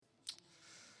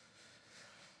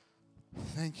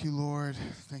Thank you, Lord.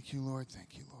 Thank you, Lord.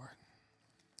 Thank you, Lord.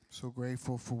 So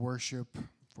grateful for worship,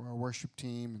 for our worship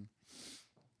team.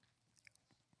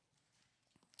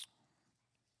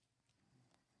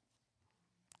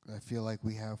 And I feel like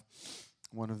we have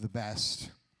one of the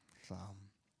best. So,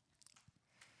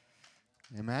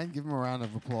 amen. Give them a round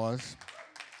of applause.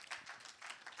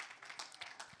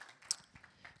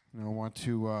 I want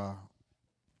to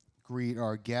greet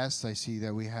our guests. I see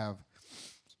that we have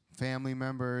family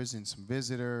members and some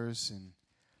visitors, and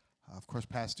of course,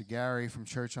 Pastor Gary from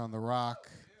Church on the Rock,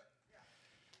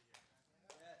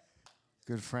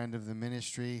 good friend of the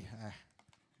ministry,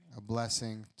 a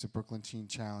blessing to Brooklyn Teen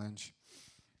Challenge.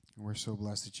 And we're so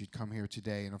blessed that you'd come here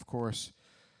today. And of course,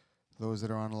 those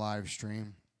that are on the live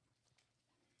stream,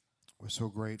 we're so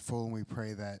grateful, and we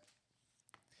pray that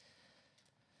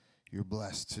you're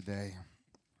blessed today.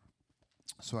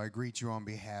 So I greet you on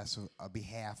behalf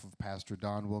of Pastor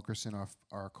Don Wilkerson,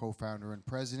 our co-founder and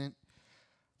president.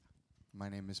 My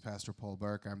name is Pastor Paul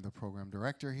Burke. I'm the program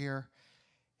director here.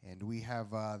 And we have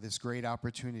this great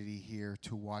opportunity here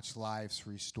to watch lives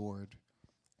restored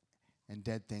and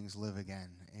dead things live again.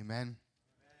 Amen?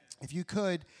 If you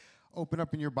could, open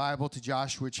up in your Bible to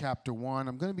Joshua chapter 1.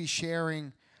 I'm going to be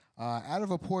sharing out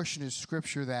of a portion of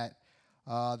Scripture that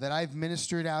I've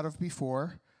ministered out of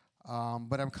before,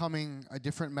 but I'm coming a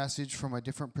different message from a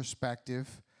different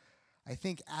perspective. I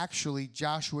think actually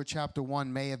Joshua chapter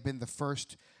 1 may have been the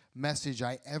first message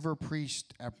I ever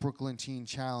preached at Brooklyn Teen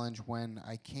Challenge when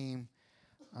I came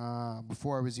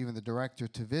before I was even the director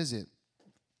to visit.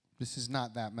 This is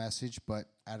not that message, but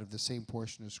out of the same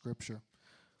portion of Scripture.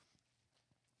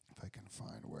 If I can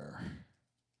find where.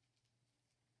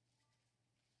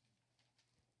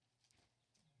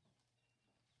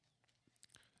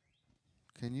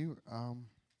 Can you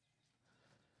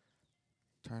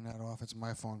turn that off? It's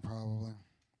my phone probably.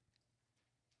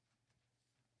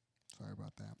 Sorry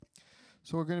about that.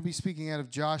 So we're going to be speaking out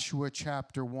of Joshua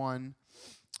chapter 1,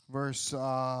 verse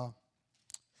 1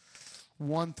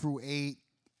 through 8.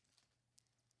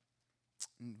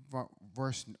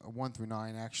 Verse 1 through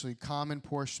 9, actually. Common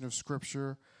portion of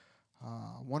Scripture.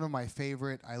 One of my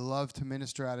favorite. I love to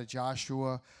minister out of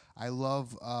Joshua. I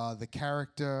love the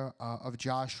character of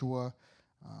Joshua,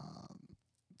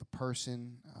 the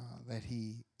person that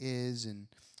he is, and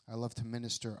I love to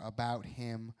minister about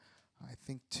him. I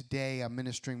think today I'm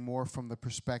ministering more from the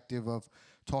perspective of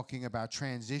talking about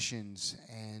transitions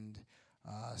and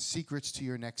secrets to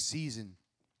your next season.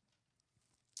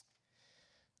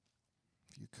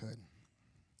 You could.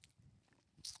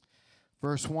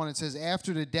 Verse 1, it says,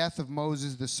 After the death of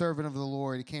Moses, the servant of the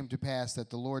Lord, it came to pass that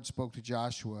the Lord spoke to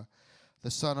Joshua, the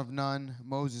son of Nun,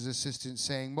 Moses' assistant,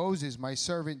 saying, Moses, my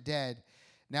servant, dead.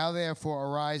 Now therefore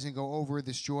arise and go over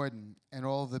this Jordan, and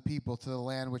all of the people to the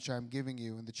land which I am giving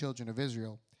you and the children of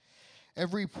Israel.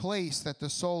 Every place that the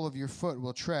sole of your foot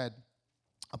will tread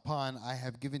upon I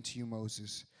have given to you,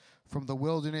 Moses, from the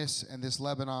wilderness and this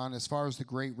Lebanon, as far as the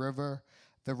great river,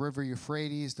 the river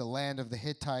Euphrates, the land of the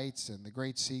Hittites, and the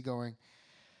great sea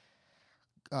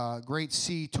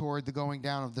toward the going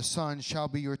down of the sun shall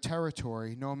be your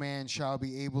territory. No man shall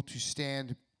be able to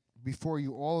stand before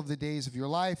you all of the days of your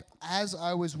life. As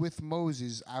I was with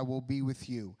Moses, I will be with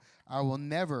you. I will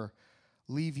never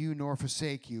leave you nor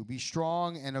forsake you. Be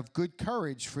strong and of good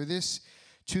courage, for this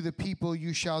to the people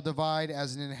you shall divide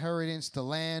as an inheritance the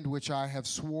land which I have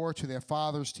swore to their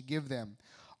fathers to give them.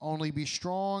 Only be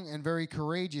strong and very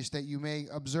courageous, that you may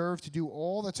observe to do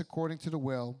all that's according to the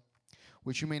will,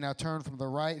 which you may not turn from the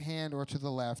right hand or to the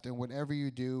left, and whatever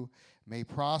you do may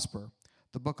prosper.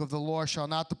 The book of the law shall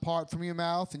not depart from your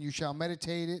mouth, and you shall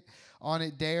meditate on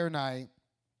it day or night,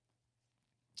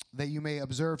 that you may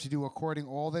observe to do according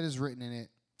all that is written in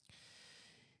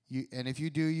it. And if you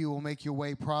do, you will make your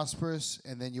way prosperous,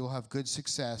 and then you'll have good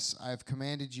success. I have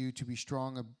commanded you to be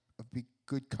strong of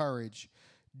good courage.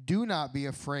 Do not be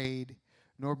afraid,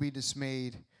 nor be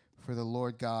dismayed, for the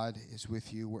Lord God is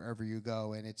with you wherever you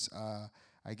go. And it's,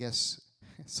 I guess,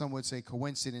 some would say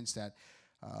coincidence that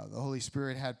the Holy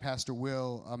Spirit had Pastor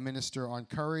Will minister on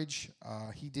courage.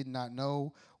 He did not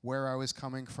know where I was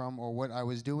coming from or what I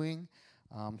was doing.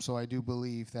 So I do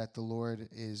believe that the Lord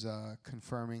is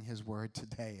confirming his word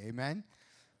today. Amen?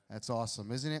 That's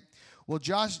awesome, isn't it? Well,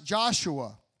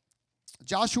 Joshua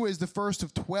is the first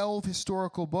of 12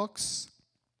 historical books,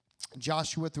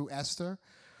 Joshua through Esther,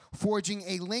 forging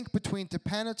a link between the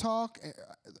Pentateuch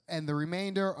and the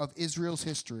remainder of Israel's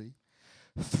history.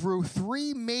 Through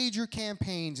 3 major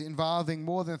campaigns involving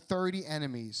more than 30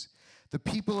 enemies, the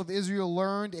people of Israel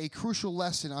learned a crucial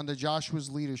lesson under Joshua's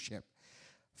leadership.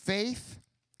 Faith,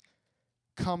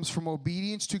 comes from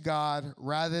obedience to God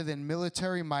rather than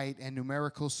military might and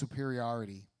numerical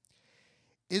superiority.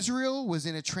 Israel was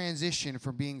in a transition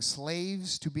from being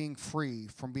slaves to being free,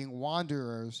 from being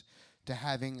wanderers to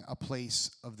having a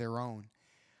place of their own.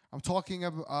 I'm talking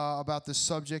about the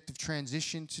subject of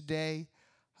transition today,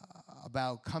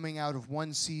 about coming out of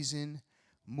one season,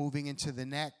 moving into the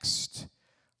next.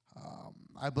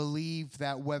 I believe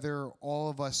that whether all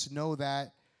of us know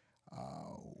that,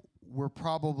 we're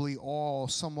probably all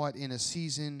somewhat in a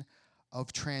season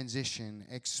of transition,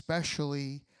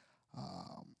 especially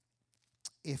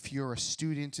if you're a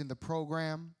student in the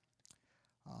program.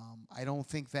 I don't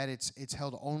think that it's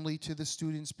held only to the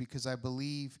students, because I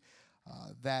believe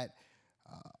that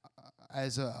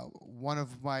as one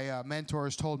of my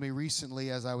mentors told me recently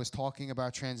as I was talking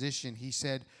about transition, he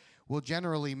said, well,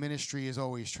 generally ministry is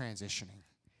always transitioning.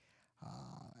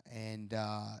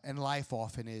 And life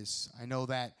often is. I know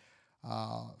that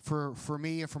for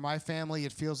me and for my family,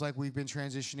 it feels like we've been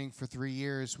transitioning for 3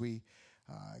 years. We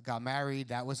got married.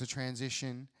 That was a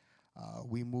transition.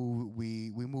 We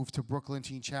moved to Brooklyn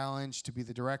Teen Challenge to be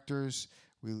the directors.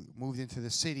 We moved into the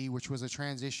city, which was a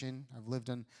transition. I've lived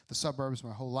in the suburbs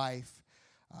my whole life.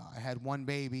 I had one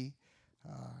baby.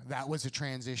 That was a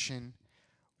transition.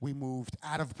 We moved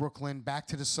out of Brooklyn back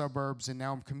to the suburbs, and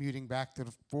now I'm commuting back to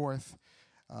the fourth.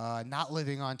 Not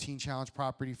living on Teen Challenge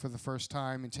property for the first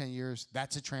time in 10 years.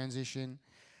 That's a transition.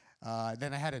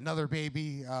 Then I had another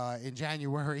baby in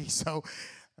January, so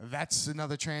that's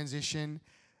another transition.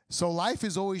 So life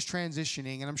is always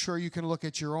transitioning, and I'm sure you can look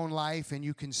at your own life and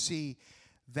you can see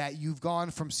that you've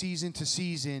gone from season to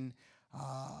season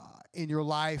in your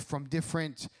life, from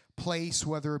different place,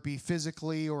 whether it be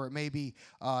physically or it may be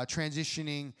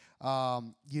transitioning,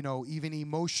 even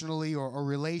emotionally or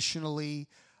relationally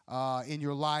in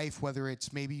your life, whether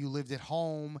it's maybe you lived at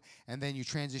home and then you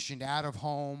transitioned out of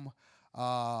home.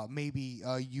 Maybe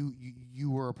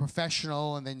you were a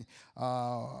professional and then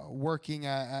working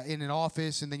in an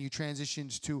office, and then you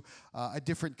transitioned to a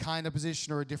different kind of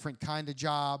position or a different kind of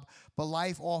job. But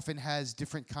life often has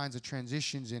different kinds of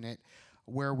transitions in it,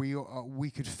 where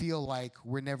we could feel like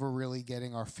we're never really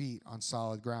getting our feet on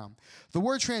solid ground. The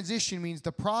word transition means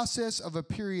the process of a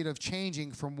period of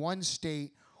changing from one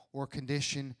state or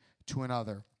condition to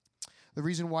another. The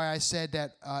reason why I said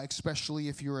that, especially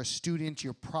if you're a student,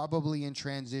 you're probably in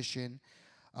transition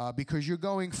because you're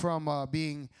going from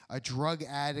being a drug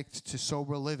addict to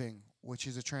sober living, which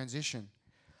is a transition.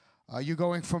 You're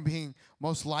going from being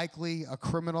most likely a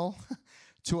criminal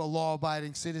to a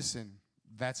law-abiding citizen.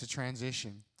 That's a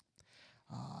transition.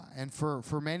 And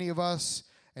for many of us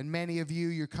and many of you,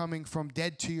 you're coming from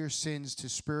dead to your sins to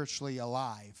spiritually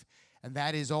alive. And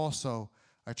that is also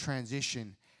a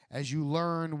transition, as you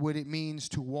learn what it means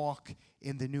to walk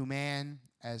in the new man,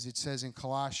 as it says in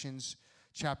Colossians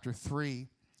chapter 3,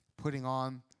 putting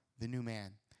on the new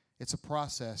man. It's a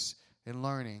process in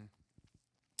learning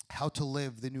how to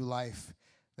live the new life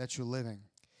that you're living.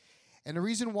 And the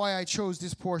reason why I chose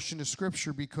this portion of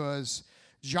Scripture, because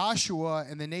Joshua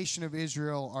and the nation of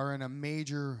Israel are in a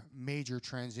major, major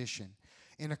transition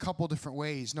in a couple different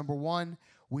ways. Number one,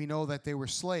 we know that they were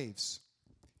slaves.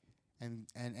 And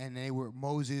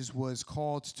Moses was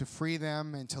called to free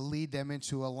them and to lead them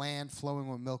into a land flowing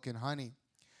with milk and honey.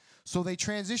 So they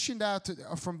transitioned out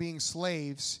from being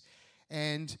slaves.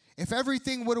 And if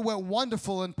everything would have went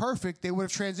wonderful and perfect, they would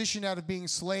have transitioned out of being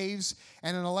slaves,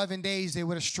 and in 11 days they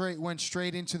would have went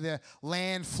straight into the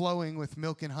land flowing with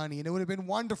milk and honey. And it would have been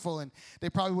wonderful, and they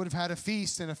probably would have had a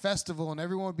feast and a festival, and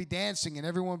everyone would be dancing, and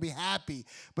everyone would be happy.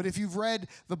 But if you've read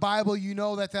the Bible, you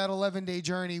know that 11-day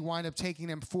journey wound up taking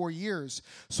them 4 years.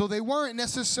 So they weren't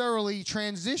necessarily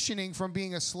transitioning from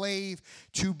being a slave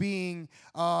to being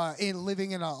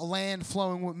living in a land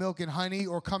flowing with milk and honey,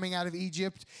 or coming out of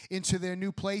Egypt into their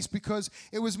new place, because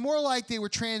it was more like they were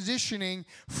transitioning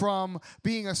from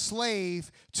being a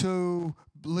slave to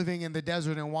living in the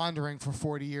desert and wandering for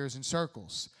 40 years in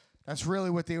circles. That's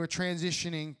really what they were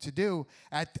transitioning to do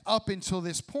up until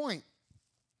this point.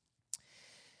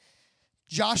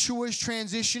 Joshua is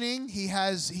transitioning.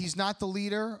 He's not the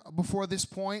leader before this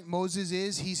point. Moses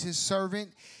is. He's his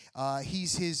servant.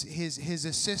 He's his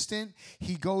assistant.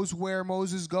 He goes where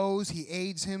Moses goes. He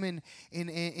aids him in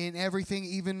everything.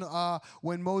 Even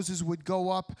when Moses would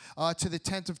go up to the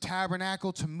tent of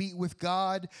tabernacle to meet with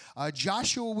God,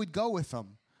 Joshua would go with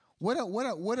him. What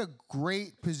a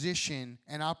great position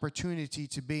and opportunity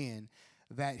to be in,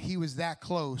 that he was that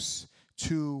close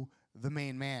to the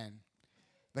main man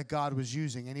that God was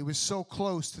using. And he was so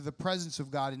close to the presence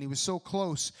of God, and he was so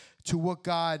close to what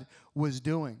God was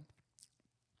doing.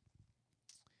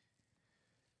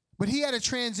 But he had a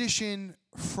transition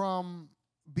from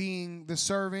being the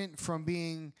servant, from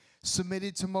being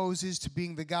submitted to Moses, to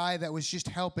being the guy that was just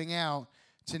helping out,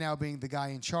 to now being the guy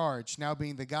in charge, now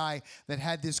being the guy that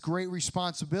had this great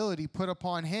responsibility put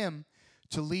upon him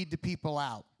to lead the people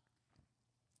out.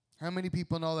 How many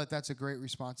people know that that's a great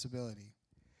responsibility?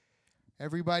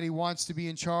 Everybody wants to be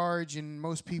in charge, and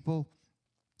most people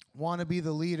want to be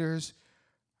the leaders,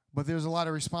 but there's a lot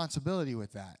of responsibility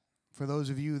with that. For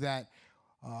those of you that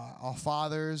are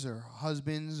fathers or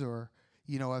husbands, or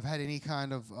have had any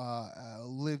kind of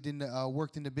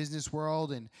worked in the business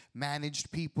world and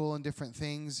managed people and different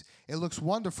things, it looks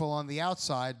wonderful on the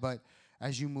outside, but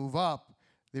as you move up,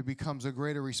 there becomes a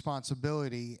greater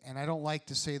responsibility, and I don't like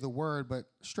to say the word, but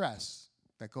stress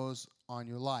that goes on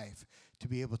your life to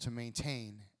be able to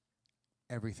maintain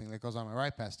everything that goes on. Am I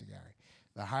right, Pastor Gary?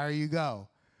 The higher you go,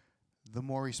 the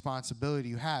more responsibility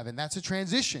you have, and that's a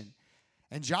transition.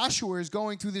 And Joshua is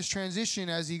going through this transition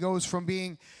as he goes from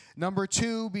being number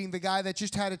 2, being the guy that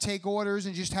just had to take orders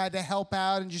and just had to help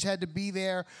out and just had to be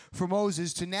there for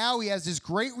Moses, to now he has this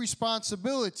great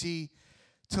responsibility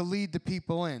to lead the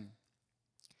people in.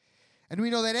 And we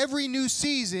know that every new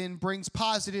season brings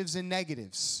positives and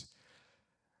negatives.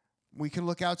 We can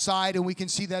look outside and we can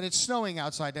see that it's snowing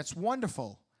outside. That's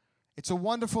wonderful. It's a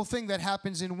wonderful thing that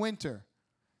happens in winter,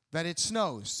 that it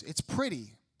snows. It's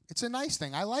pretty. It's a nice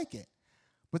thing. I like it.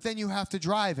 But then you have to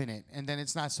drive in it, and then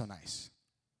it's not so nice.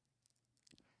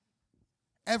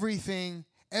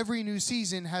 Every new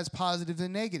season has positives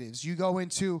and negatives. You go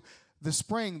into the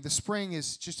spring. The spring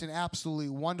is just an absolutely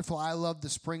wonderful. I love the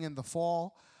spring and the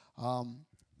fall.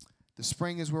 The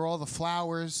spring is where all the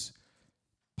flowers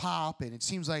pop, and it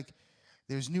seems like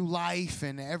there's new life,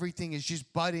 and everything is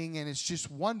just budding, and it's just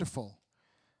wonderful.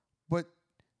 But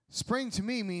spring to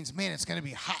me means, man, it's going to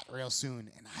be hot real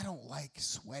soon, and I don't like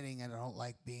sweating, and I don't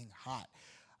like being hot.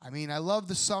 I mean, I love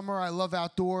the summer. I love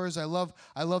outdoors. I love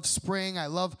spring. I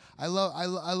love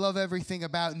everything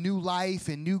about new life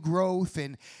and new growth,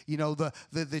 and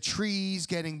the trees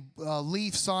getting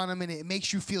leaves on them, and it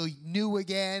makes you feel new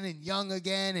again and young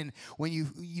again. And when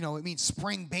it means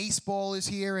spring baseball is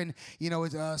here, and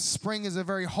spring is a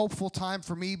very hopeful time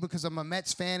for me because I'm a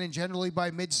Mets fan, and generally by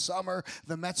midsummer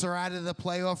the Mets are out of the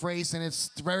playoff race, and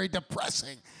it's very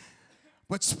depressing.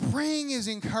 But spring is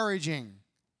encouraging.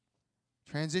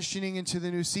 Transitioning into the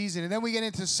new season. And then we get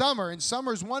into summer, and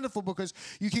summer is wonderful because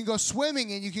you can go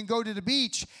swimming and you can go to the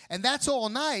beach, and that's all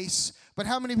nice, but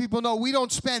how many people know we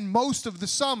don't spend most of the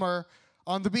summer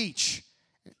on the beach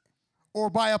or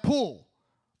by a pool?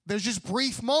 There's just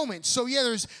brief moments. So yeah,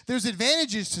 there's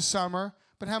advantages to summer,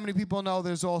 but how many people know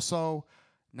there's also,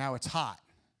 now it's hot.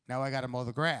 Now I got to mow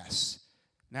the grass.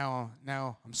 Now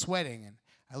I'm sweating, and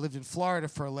I lived in Florida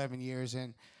for 11 years,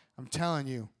 and I'm telling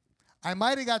you, I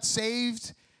might have got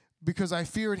saved because I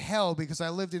feared hell because I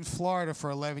lived in Florida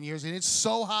for 11 years, and it's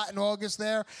so hot in August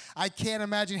there, I can't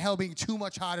imagine hell being too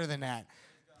much hotter than that.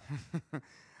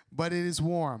 But it is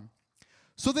warm.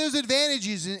 So there's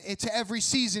advantages to every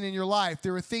season in your life.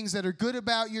 There are things that are good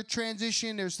about your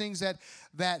transition. There's things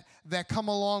that come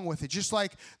along with it. Just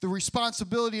like the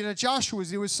responsibility that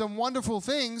Joshua's, there was some wonderful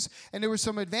things, and there were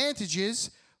some advantages,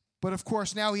 but of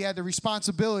course now he had the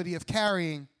responsibility of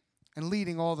carrying and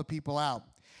leading all the people out.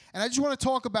 And I just want to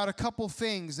talk about a couple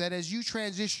things that as you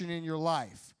transition in your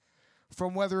life,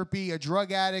 from whether it be a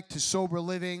drug addict to sober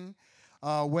living,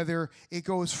 whether it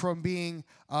goes from being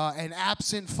an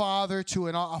absent father to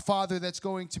a father that's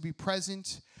going to be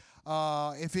present,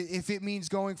 if it means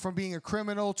going from being a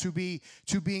criminal to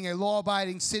being a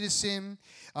law-abiding citizen,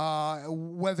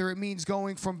 whether it means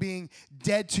going from being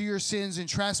dead to your sins and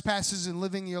trespasses and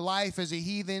living your life as a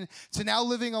heathen to now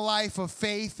living a life of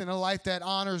faith and a life that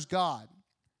honors God.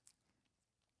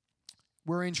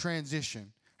 We're in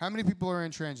transition. How many people are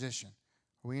in transition?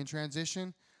 Are we in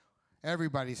transition?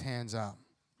 Everybody's hands up.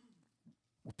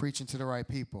 We're preaching to the right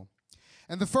people.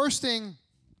 And the first thing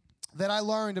that I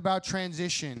learned about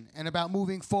transition and about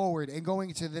moving forward and going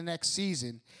into the next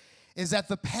season is that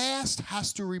the past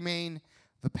has to remain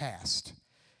the past.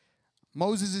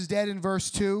 Moses is dead in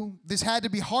verse 2. This had to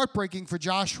be heartbreaking for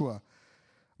Joshua.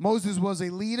 Moses was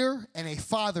a leader and a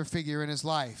father figure in his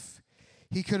life.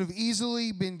 He could have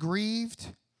easily been grieved,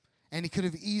 and he could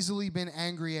have easily been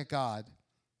angry at God.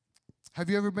 Have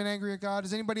you ever been angry at God?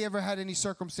 Has anybody ever had any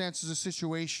circumstances or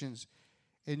situations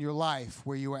in your life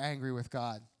where you were angry with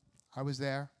God? I was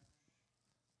there.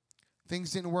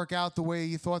 Things didn't work out the way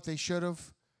you thought they should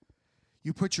have.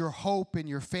 You put your hope and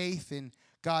your faith in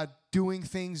God doing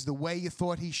things the way you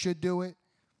thought he should do it,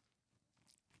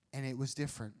 and it was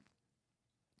different.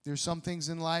 There's some things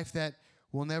in life that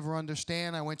we'll never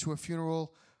understand. I went to a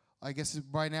funeral, I guess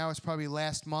by now it's probably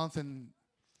last month, and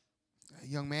a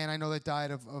young man I know that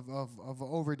died of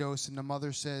overdose, and the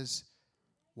mother says,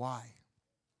 why?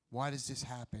 Why does this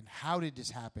happen? How did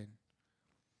this happen?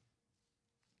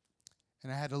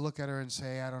 And I had to look at her and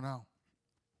say, I don't know.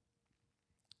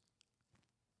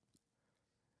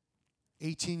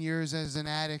 18 years as an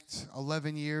addict,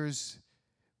 11 years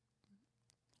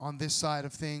on this side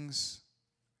of things,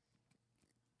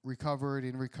 recovered,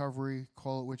 in recovery,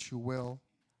 call it what you will.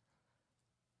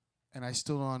 And I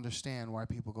still don't understand why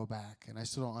people go back. And I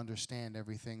still don't understand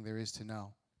everything there is to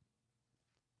know.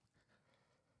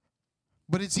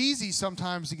 But it's easy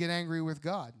sometimes to get angry with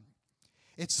God.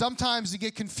 It's sometimes to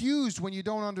get confused when you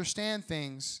don't understand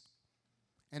things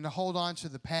and to hold on to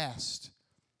the past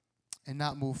and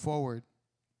not move forward.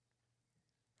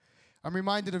 I'm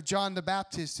reminded of John the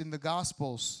Baptist in the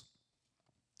Gospels.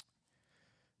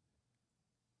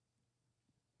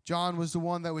 John was the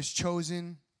one that was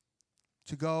chosen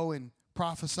to go and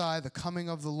prophesy the coming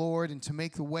of the Lord and to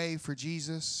make the way for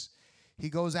Jesus. He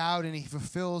goes out and he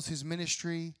fulfills his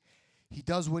ministry. He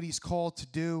does what he's called to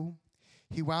do.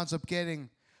 He winds up getting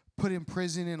put in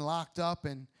prison and locked up,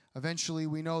 and eventually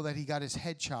we know that he got his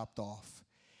head chopped off.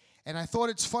 And I thought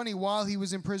it's funny, while he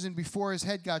was in prison, before his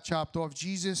head got chopped off,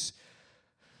 Jesus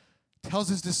tells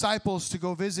his disciples to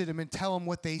go visit him and tell him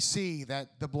what they see,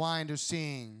 that the blind are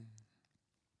seeing,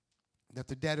 that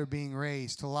the dead are being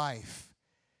raised to life.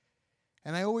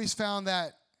 And I always found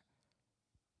that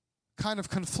kind of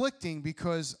conflicting,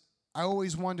 because I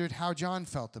always wondered how John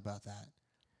felt about that.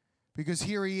 Because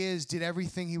here he is, did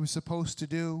everything he was supposed to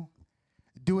do,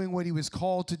 doing what he was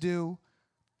called to do,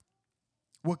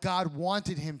 what God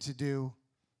wanted him to do,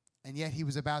 and yet he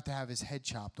was about to have his head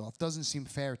chopped off. Doesn't seem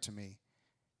fair to me.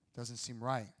 Doesn't seem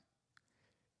right.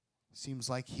 Seems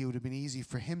like it would have been easy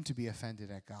for him to be offended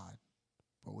at God.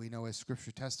 But we know, as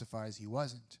Scripture testifies, he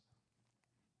wasn't.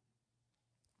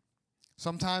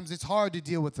 Sometimes it's hard to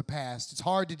deal with the past. It's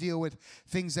hard to deal with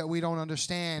things that we don't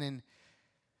understand and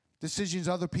decisions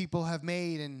other people have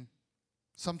made. And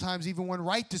sometimes even when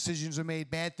right decisions are made,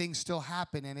 bad things still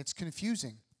happen, and it's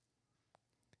confusing.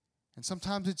 And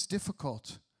sometimes it's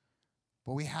difficult.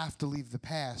 But we have to leave the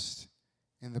past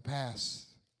in the past.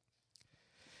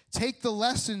 Take the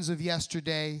lessons of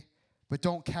yesterday, but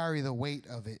don't carry the weight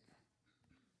of it.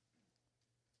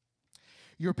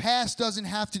 Your past doesn't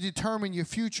have to determine your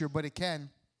future, but it can.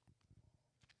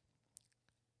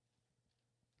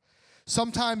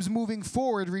 Sometimes moving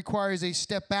forward requires a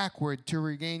step backward to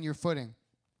regain your footing.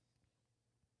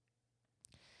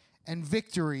 And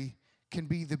victory can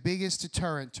be the biggest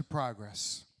deterrent to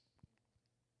progress.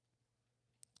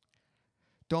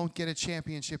 Don't get a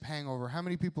championship hangover. How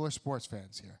many people are sports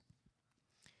fans here?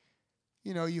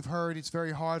 You know, you've heard it's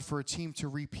very hard for a team to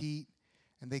repeat,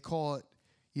 and they call it,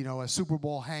 you know, a Super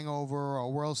Bowl hangover or a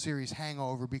World Series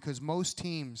hangover, because most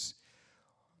teams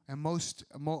and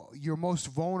you're most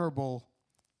vulnerable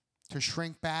to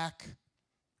shrink back,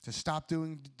 to stop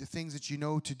doing the things that you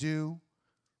know to do,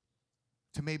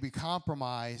 to maybe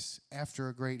compromise after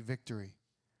a great victory.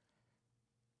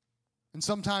 And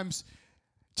sometimes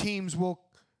teams will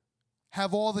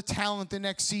have all the talent the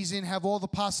next season, have all the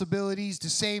possibilities, the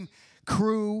same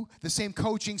crew, the same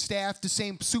coaching staff, the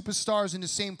same superstars and the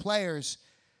same players,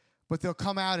 but they'll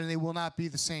come out and they will not be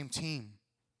the same team.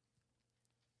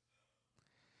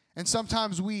 And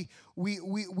sometimes we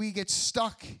get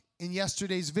stuck in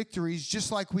yesterday's victories, just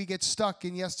like we get stuck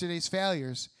in yesterday's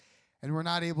failures, and we're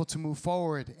not able to move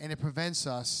forward, and it prevents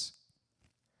us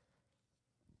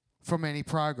from any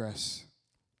progress.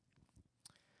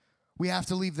 We have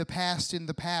to leave the past in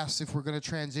the past if we're going to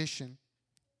transition.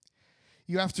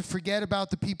 You have to forget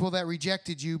about the people that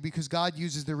rejected you, because God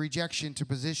uses the rejection to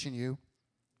position you.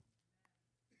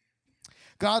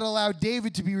 God allowed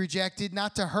David to be rejected,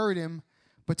 not to hurt him,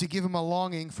 but to give him a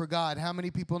longing for God. How many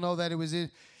people know that it was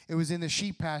in the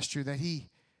sheep pasture that he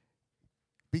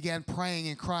began praying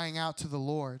and crying out to the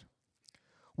Lord?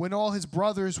 When all his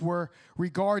brothers were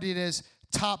regarded as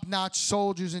top-notch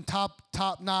soldiers and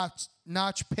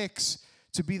top-notch picks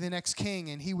to be the next king,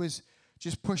 and he was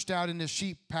just pushed out in the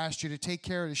sheep pasture to take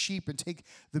care of the sheep and take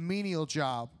the menial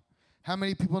job. How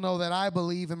many people know that I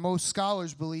believe, and most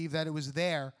scholars believe, that it was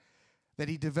there that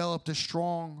he developed a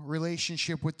strong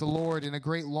relationship with the Lord and a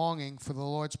great longing for the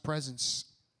Lord's presence?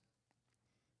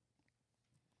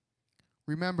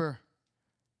 Remember,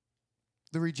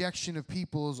 the rejection of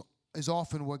people is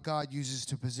often what God uses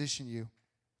to position you.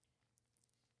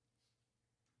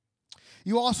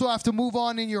 You also have to move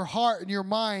on in your heart and your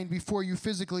mind before you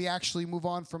physically actually move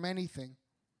on from anything.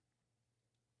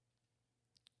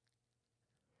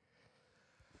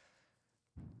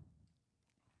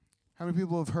 How many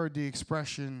people have heard the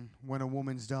expression, when a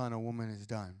woman's done, a woman is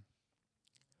done?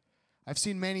 I've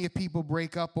seen many of people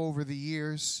break up over the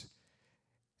years,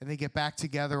 and they get back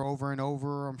together over and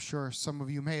over. I'm sure some of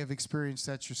you may have experienced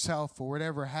that yourself or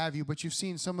whatever have you, but you've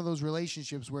seen some of those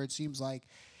relationships where it seems like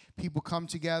people come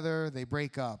together, they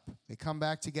break up. They come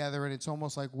back together, and it's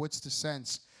almost like, what's the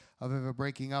sense of ever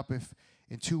breaking up if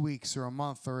in 2 weeks or a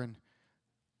month or in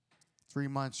 3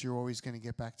 months you're always going to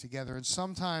get back together? And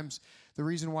sometimes the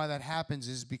reason why that happens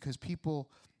is because people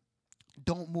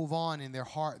don't move on in their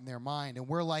heart and their mind. And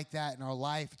we're like that in our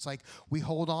life. It's like we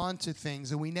hold on to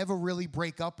things and we never really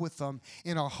break up with them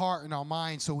in our heart and our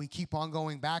mind, so we keep on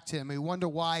going back to them. We wonder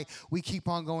why we keep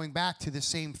on going back to the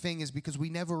same thing is because we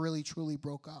never really truly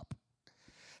broke up.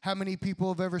 How many people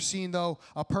have ever seen, though,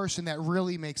 a person that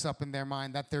really makes up in their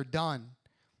mind that they're done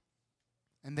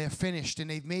and they're finished, and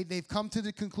they've come to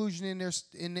the conclusion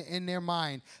in their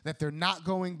mind that they're not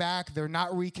going back, they're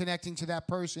not reconnecting to that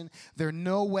person, they're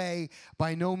no way,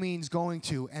 by no means going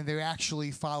to, and they actually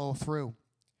follow through.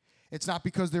 It's not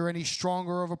because they're any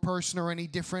stronger of a person or any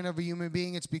different of a human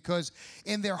being. It's because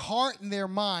in their heart and their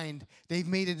mind, they've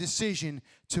made a decision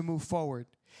to move forward.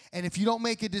 And if you don't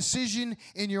make a decision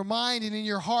in your mind and in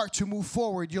your heart to move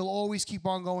forward, you'll always keep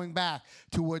on going back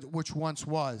to which once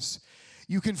was.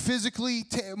 You can physically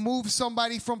move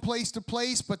somebody from place to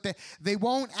place, but they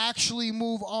won't actually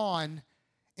move on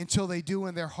until they do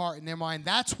in their heart and their mind.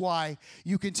 That's why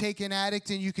you can take an addict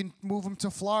and you can move him to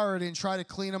Florida and try to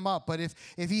clean him up. But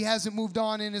if he hasn't moved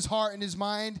on in his heart and his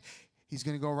mind, he's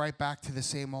going to go right back to the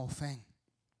same old thing.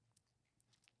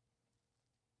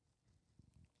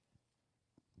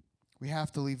 We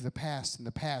have to leave the past in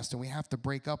the past, and we have to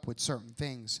break up with certain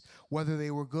things, whether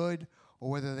they were good or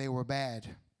whether they were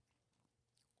bad.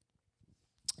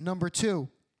 Number 2,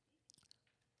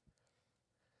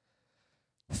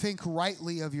 think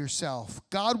rightly of yourself.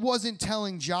 God wasn't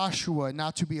telling Joshua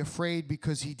not to be afraid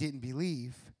because he didn't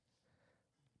believe,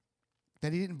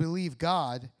 that he didn't believe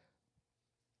God,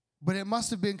 but it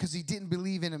must have been because he didn't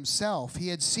believe in himself. He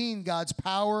had seen God's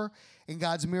power and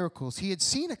God's miracles. He had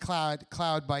seen a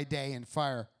cloud by day and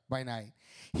fire by night.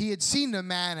 He had seen the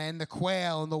manna and the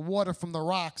quail and the water from the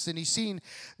rocks, and he's seen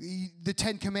the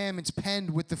 10 Commandments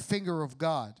penned with the finger of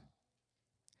God.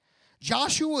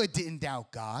 Joshua didn't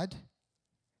doubt God.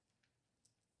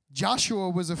 Joshua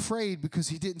was afraid because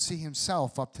he didn't see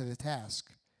himself up to the task.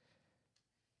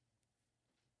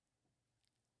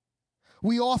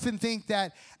 We often think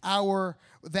that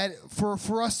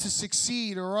for us to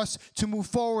succeed or us to move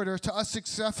forward or to us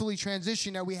successfully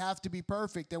transition that we have to be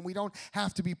perfect, and we don't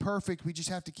have to be perfect. We just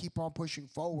have to keep on pushing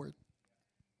forward.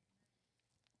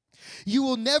 You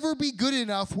will never be good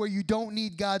enough where you don't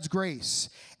need God's grace,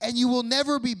 and you will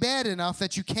never be bad enough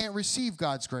that you can't receive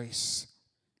God's grace.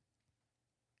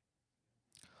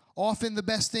 Often the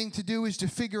best thing to do is to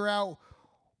figure out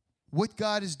what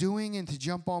God is doing and to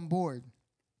jump on board.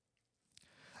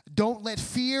 Don't let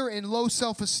fear and low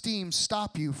self-esteem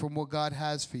stop you from what God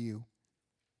has for you.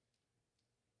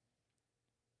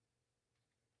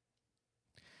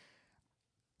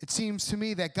 It seems to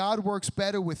me that God works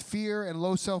better with fear and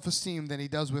low self-esteem than he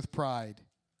does with pride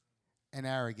and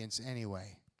arrogance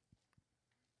anyway.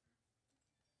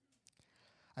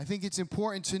 I think it's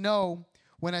important to know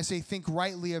when I say think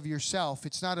rightly of yourself,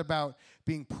 it's not about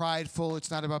being prideful,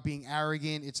 it's not about being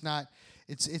arrogant, it's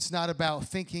not about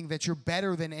thinking that you're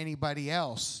better than anybody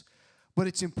else. But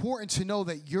it's important to know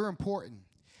that you're important.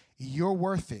 You're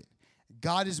worth it.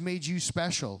 God has made you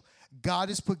special. God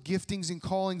has put giftings and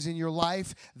callings in your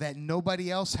life that nobody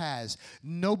else has.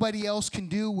 Nobody else can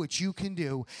do what you can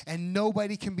do, and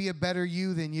nobody can be a better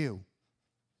you than you.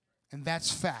 And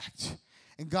that's fact.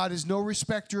 And God is no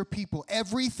respecter of people.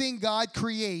 Everything God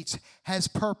creates has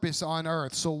purpose on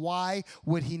earth. So why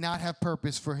would he not have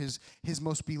purpose for his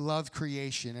most beloved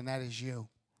creation, and that is you?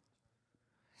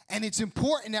 And it's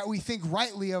important that we think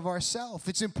rightly of ourselves.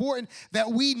 It's important that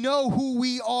we know who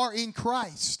we are in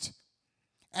Christ.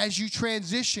 As you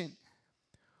transition,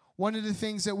 one of the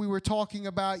things that we were talking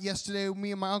about yesterday,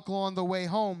 me and my uncle on the way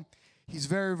home, he's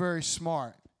very, very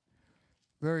smart.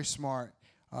 Very smart.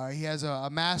 He has a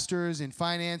master's in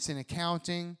finance and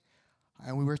accounting,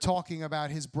 and we were talking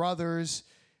about his brothers,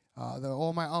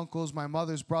 all my uncles, my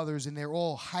mother's brothers, and they're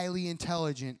all highly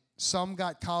intelligent. Some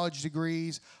got college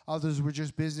degrees, others were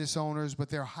just business owners, but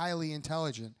they're highly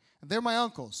intelligent. And they're my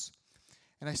uncles.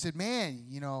 And I said, man,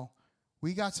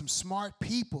 we got some smart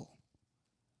people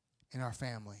in our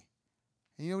family.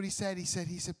 And you know what he said? He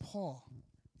said, Paul,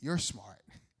 you're smart.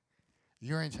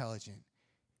 You're intelligent.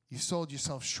 You sold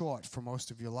yourself short for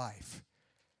most of your life.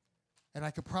 And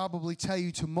I could probably tell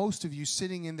you to most of you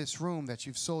sitting in this room that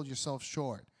you've sold yourself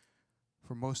short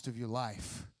for most of your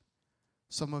life.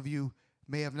 Some of you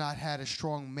may have not had a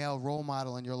strong male role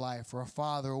model in your life, or a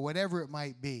father, or whatever it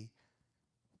might be.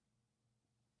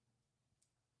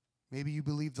 Maybe you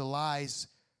believed the lies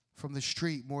from the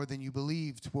street more than you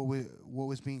believed what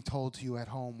was being told to you at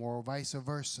home, or vice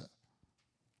versa.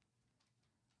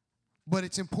 But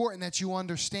it's important that you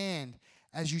understand,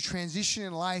 as you transition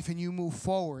in life and you move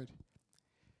forward,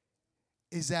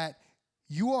 is that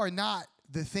you are not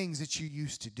the things that you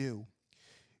used to do.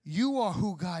 You are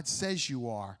who God says you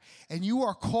are, and you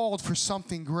are called for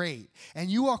something great, and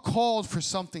you are called for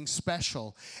something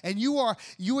special, and you are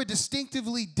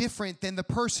distinctively different than the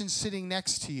person sitting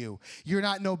next to you. You're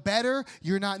not no better,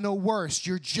 you're not no worse,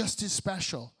 you're just as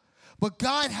special. But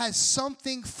God has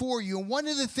something for you. And one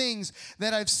of the things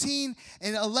that I've seen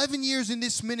in 11 years in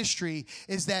this ministry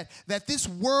is that this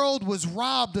world was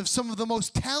robbed of some of the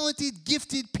most talented,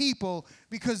 gifted people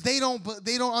because they don't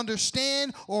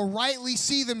understand or rightly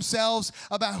see themselves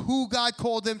about who God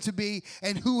called them to be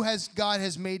and who God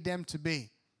has made them to be.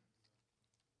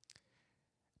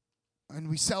 And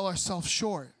we sell ourselves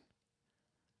short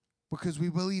because we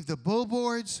believe the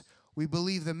billboards, we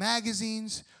believe the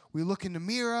magazines, we look in the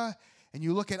mirror, and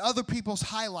you look at other people's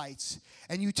highlights,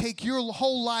 and you take your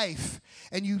whole life,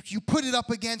 and you put it up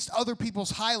against other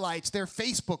people's highlights, their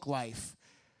Facebook life.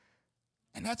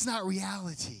 And that's not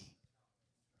reality.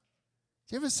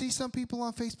 Do you ever see some people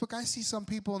on Facebook? I see some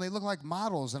people, and they look like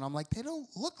models, and I'm like, they don't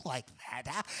look like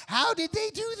that. How did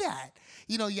they do that?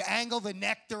 You know, you angle the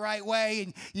neck the right way,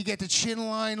 and you get the chin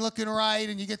line looking right,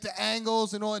 and you get the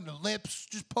angles and all, and the lips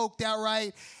just poked out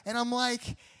right. And I'm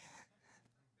like,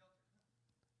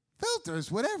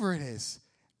 filters, whatever it is.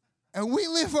 And we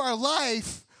live our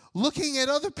life looking at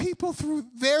other people through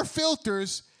their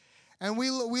filters, and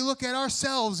we look at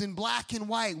ourselves in black and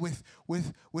white with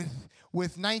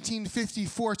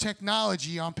 1954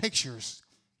 technology on pictures.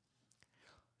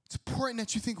 It's important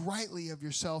that you think rightly of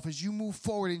yourself as you move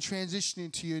forward and transition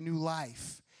into your new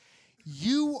life.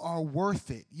 You are worth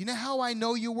it. You know how I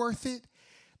know you're worth it?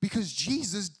 Because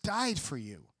Jesus died for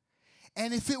you.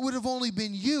 And if it would have only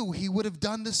been you, he would have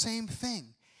done the same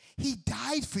thing. He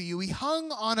died for you. He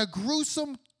hung on a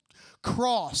gruesome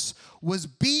cross, was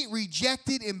beat,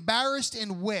 rejected, embarrassed,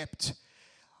 and whipped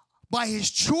by his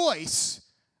choice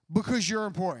because you're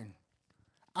important.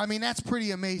 I mean, that's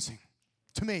pretty amazing.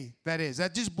 To me, that is.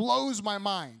 That just blows my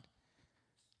mind.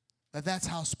 That's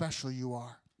how special you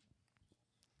are.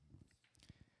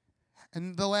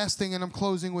 And the last thing, and I'm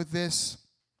closing with this,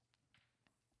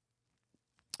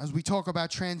 as we talk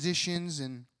about transitions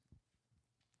and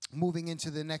moving into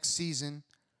the next season,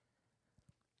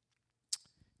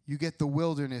 you get the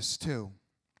wilderness too.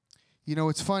 You know,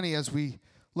 it's funny as we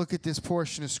look at this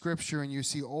portion of Scripture and you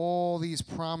see all these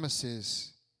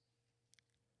promises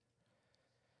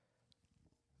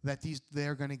that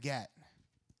they're going to get.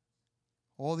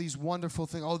 All these wonderful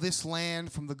things. Oh, this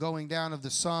land from the going down of the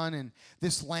sun, and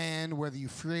this land where the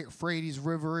Euphrates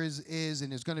River is,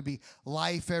 and there's going to be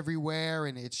life everywhere,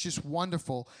 and it's just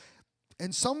wonderful.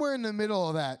 And somewhere in the middle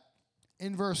of that,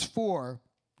 in verse 4,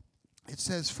 it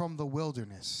says, from the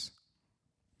wilderness.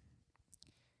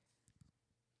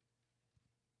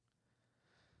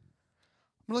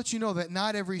 I'm going to let you know that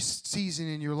not every season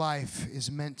in your life is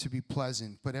meant to be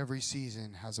pleasant, but every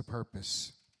season has a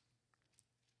purpose.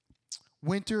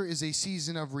 Winter is a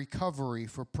season of recovery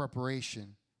for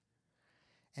preparation.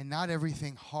 And not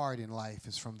everything hard in life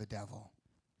is from the devil.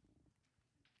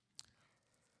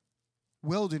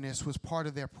 Wilderness was part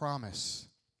of their promise.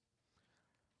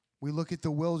 We look at the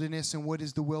wilderness, and what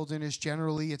is the wilderness?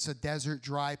 Generally, it's a desert,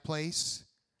 dry place.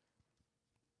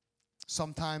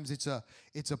 Sometimes it's a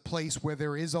place where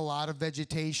there is a lot of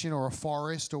vegetation or a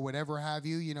forest or whatever have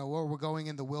you. You know, or we're going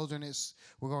in the wilderness.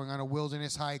 We're going on a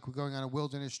wilderness hike. We're going on a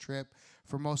wilderness trip.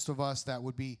 For most of us, that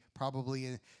would be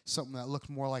probably something that looked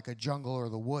more like a jungle or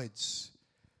the woods.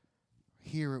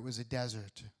 Here it was a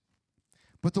desert.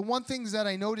 But the one thing that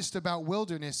I noticed about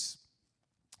wilderness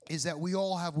is that we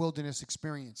all have wilderness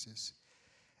experiences.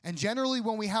 And generally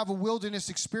when we have a wilderness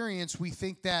experience, we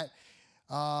think that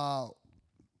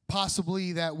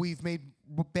possibly that we've made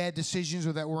bad decisions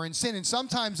or that we're in sin. And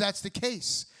sometimes that's the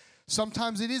case.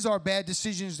 Sometimes it is our bad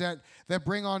decisions that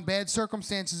bring on bad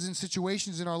circumstances and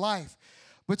situations in our life.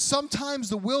 But sometimes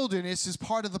the wilderness is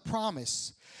part of the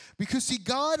promise. Because, see,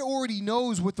 God already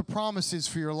knows what the promise is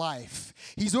for your life.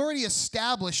 He's already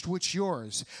established what's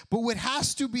yours. But what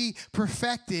has to be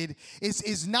perfected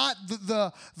is not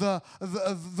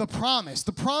the promise.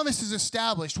 The promise is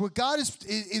established. What God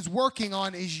is working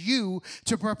on is you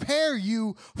to prepare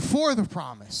you for the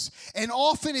promise. And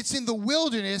often it's in the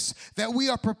wilderness that we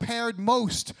are prepared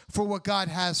most for what God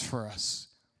has for us.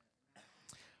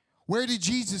 Where did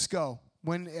Jesus go?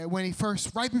 when he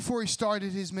first, right before he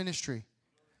started his ministry,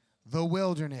 the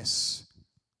wilderness.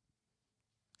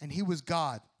 And he was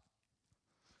God.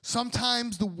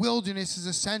 Sometimes the wilderness is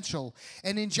essential.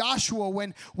 And in Joshua,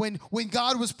 when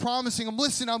God was promising him,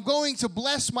 listen, I'm going to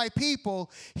bless my people,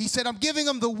 he said, I'm giving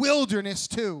them the wilderness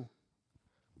too.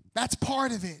 That's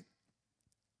part of it.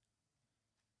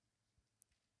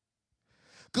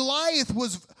 Goliath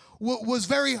was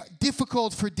very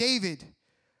difficult for David,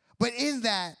 but in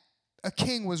that, a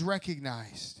king was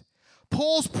recognized.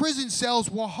 Paul's prison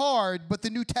cells were hard, but the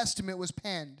New Testament was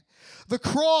penned. The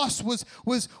cross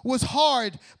was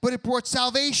hard, but it brought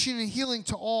salvation and healing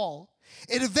to all.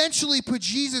 It eventually put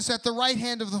Jesus at the right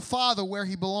hand of the Father where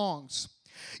he belongs.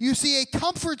 You see, a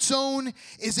comfort zone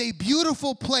is a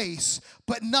beautiful place,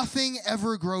 but nothing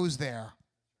ever grows there.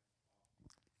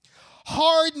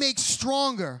 Hard makes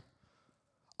stronger.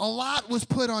 A lot was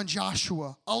put on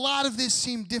Joshua. A lot of this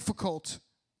seemed difficult.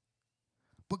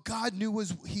 But God knew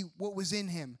what was in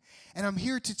him. And I'm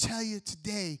here to tell you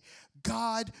today,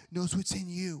 God knows what's in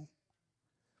you.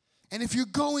 And if you're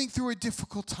going through a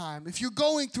difficult time, if you're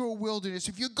going through a wilderness,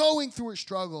 if you're going through a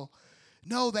struggle,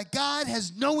 know that God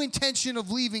has no intention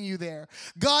of leaving you there.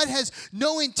 God has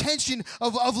no intention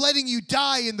of letting you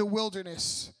die in the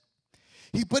wilderness.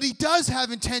 But he does have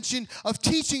intention of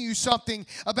teaching you something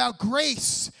about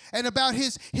grace and about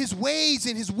his ways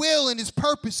and his will and his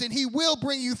purpose, and he will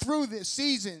bring you through this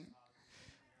season.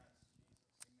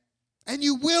 And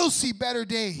you will see better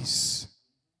days.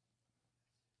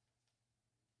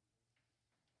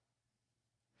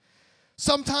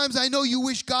 Sometimes I know you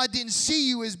wish God didn't see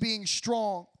you as being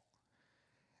strong,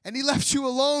 and he left you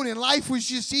alone and life was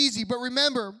just easy. But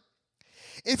remember,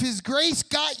 if his grace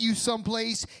got you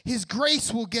someplace, his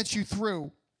grace will get you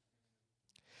through.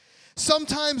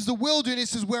 Sometimes the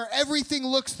wilderness is where everything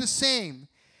looks the same,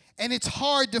 and it's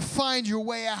hard to find your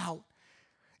way out.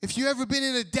 If you've ever been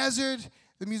in a desert,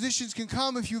 the musicians can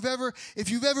come. If you've ever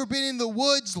been in the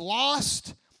woods,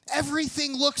 lost,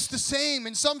 everything looks the same.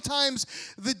 And sometimes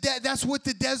that's what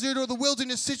the desert or the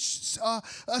wilderness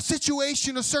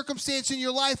situation or circumstance in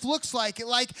your life looks like.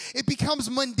 It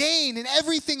becomes mundane and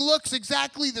everything looks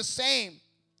exactly the same.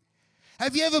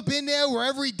 Have you ever been there where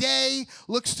every day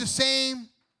looks the same?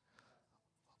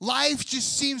 Life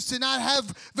just seems to not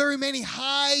have very many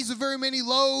highs or very many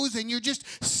lows, and you're just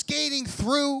skating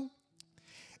through.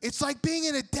 It's like being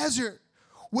in a desert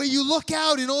where you look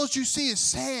out and all you see is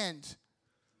sand.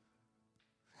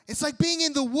 It's like being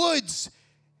in the woods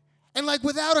and like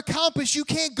without a compass you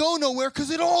can't go nowhere because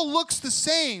it all looks the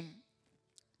same.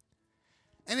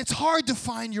 And it's hard to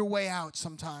find your way out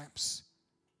sometimes.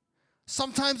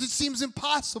 Sometimes it seems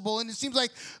impossible, and it seems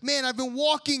like, man, I've been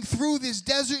walking through this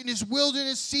desert and this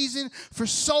wilderness season for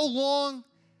so long,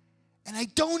 and I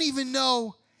don't even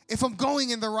know if I'm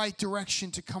going in the right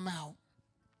direction to come out.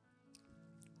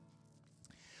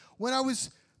 When I was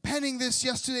penning this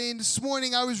yesterday and this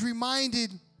morning, I was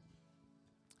reminded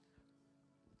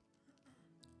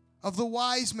of the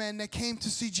wise men that came to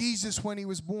see Jesus when he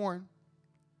was born,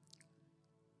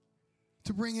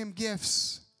 to bring him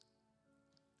gifts.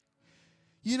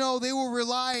 You know, they were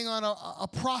relying on a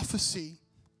prophecy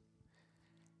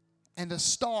and a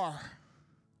star.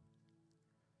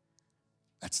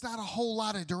 That's not a whole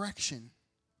lot of direction.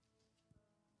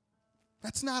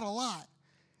 That's not a lot.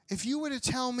 If you were to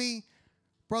tell me,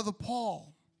 Brother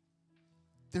Paul,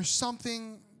 there's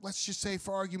something, let's just say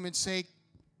for argument's sake,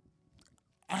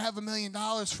 I have $1 million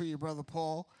for you, Brother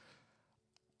Paul.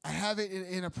 I have it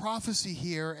in a prophecy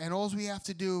here, and all we have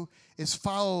to do is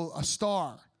follow a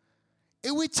star.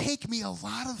 It would take me a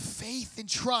lot of faith and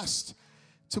trust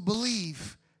to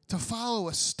believe, to follow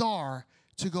a star,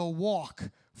 to go walk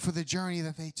for the journey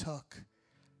that they took.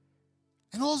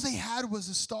 And all they had was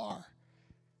a star.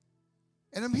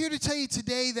 And I'm here to tell you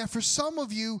today that for some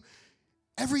of you,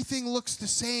 everything looks the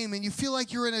same, and you feel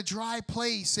like you're in a dry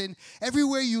place, and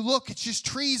everywhere you look, it's just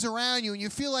trees around you, and you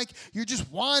feel like you're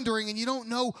just wandering, and you don't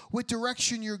know what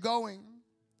direction you're going.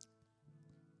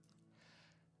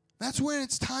 That's when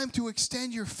it's time to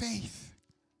extend your faith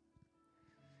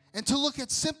and to look at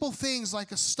simple things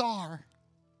like a star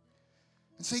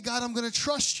and say, God, I'm going to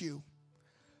trust you,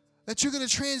 that you're going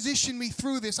to transition me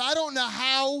through this. I don't know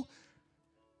how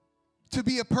to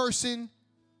be a person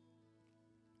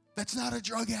that's not a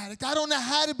drug addict. I don't know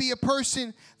how to be a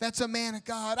person that's a man of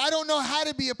God. I don't know how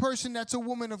to be a person that's a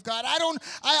woman of God. I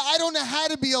don't know how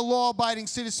to be a law-abiding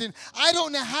citizen. I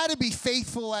don't know how to be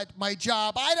faithful at my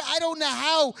job. I don't know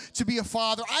how to be a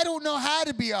father. I don't know how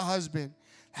to be a husband.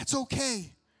 That's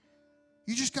okay.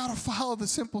 You just got to follow the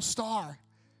simple star.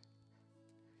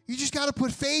 You just got to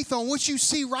put faith on what you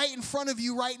see right in front of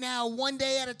you right now, one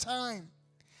day at a time.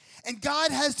 And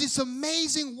God has this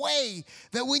amazing way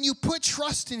that when you put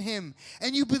trust in him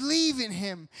and you believe in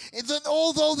him,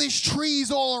 although there's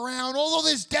trees all around, although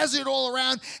there's desert all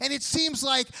around, and it seems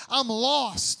like I'm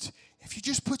lost, if you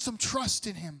just put some trust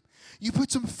in him, you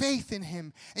put some faith in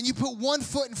him, and you put one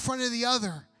foot in front of the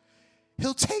other,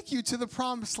 he'll take you to the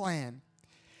promised land.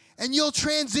 And you'll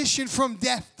transition from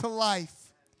death to life.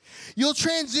 You'll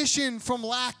transition from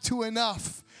lack to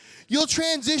enough. You'll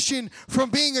transition from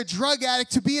being a drug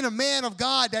addict to being a man of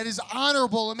God that is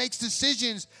honorable and makes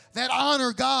decisions that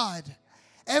honor God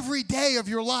every day of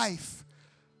your life.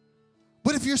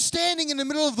 But if you're standing in the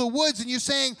middle of the woods and you're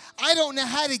saying, I don't know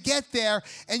how to get there,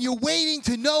 and you're waiting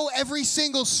to know every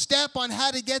single step on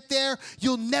how to get there,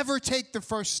 you'll never take the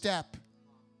first step.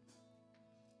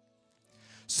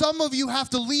 Some of you have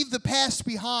to leave the past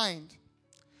behind.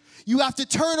 You have to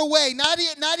turn away, not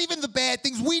even the bad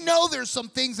things. We know there's some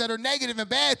things that are negative and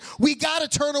bad we got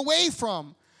to turn away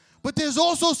from. But there's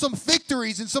also some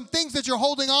victories and some things that you're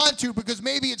holding on to because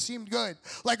maybe it seemed good.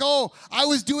 Like, oh, I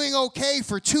was doing okay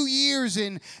for 2 years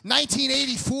in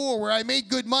 1984 where I made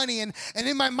good money. And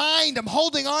in my mind, I'm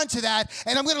holding on to that.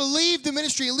 And I'm going to leave the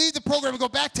ministry and leave the program and go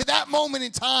back to that moment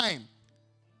in time.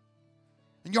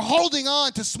 And you're holding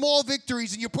on to small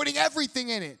victories and you're putting everything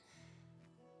in it.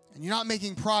 And you're not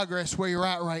making progress where you're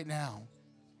at right now.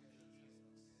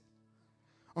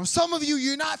 Or some of you,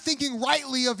 you're not thinking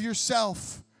rightly of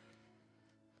yourself.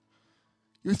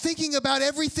 You're thinking about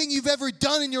everything you've ever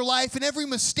done in your life and every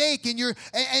mistake, and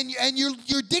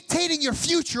you're dictating your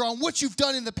future on what you've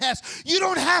done in the past. You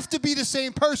don't have to be the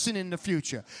same person in the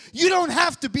future. You don't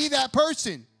have to be that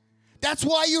person. That's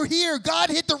why you're here. God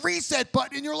hit the reset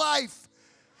button in your life.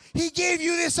 He gave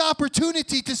you this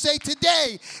opportunity to say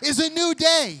today is a new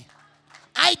day.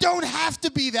 I don't have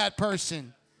to be that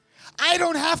person. I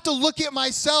don't have to look at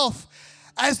myself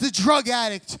as the drug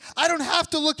addict. I don't have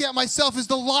to look at myself as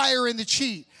the liar and the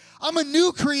cheat. I'm a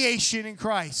new creation in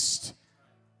Christ.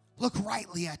 Look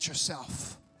rightly at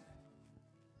yourself.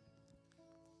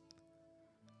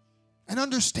 And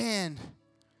understand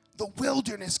the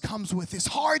wilderness comes with this.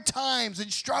 Hard times and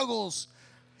struggles,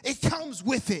 it comes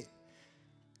with it.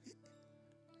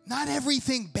 Not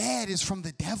everything bad is from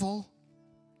the devil.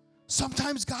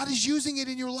 Sometimes God is using it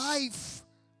in your life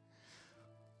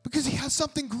because he has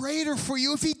something greater for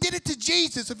you. If he did it to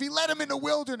Jesus, if he led him in the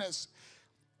wilderness,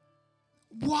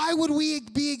 why would we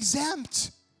be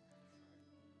exempt?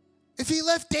 If he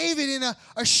left David in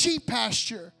a sheep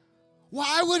pasture,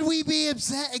 why would we be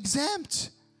exempt?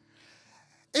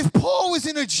 If Paul was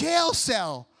in a jail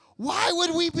cell, why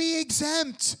would we be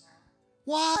exempt?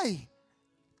 Why?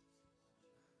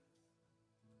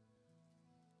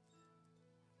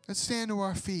 Let's stand to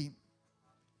our feet.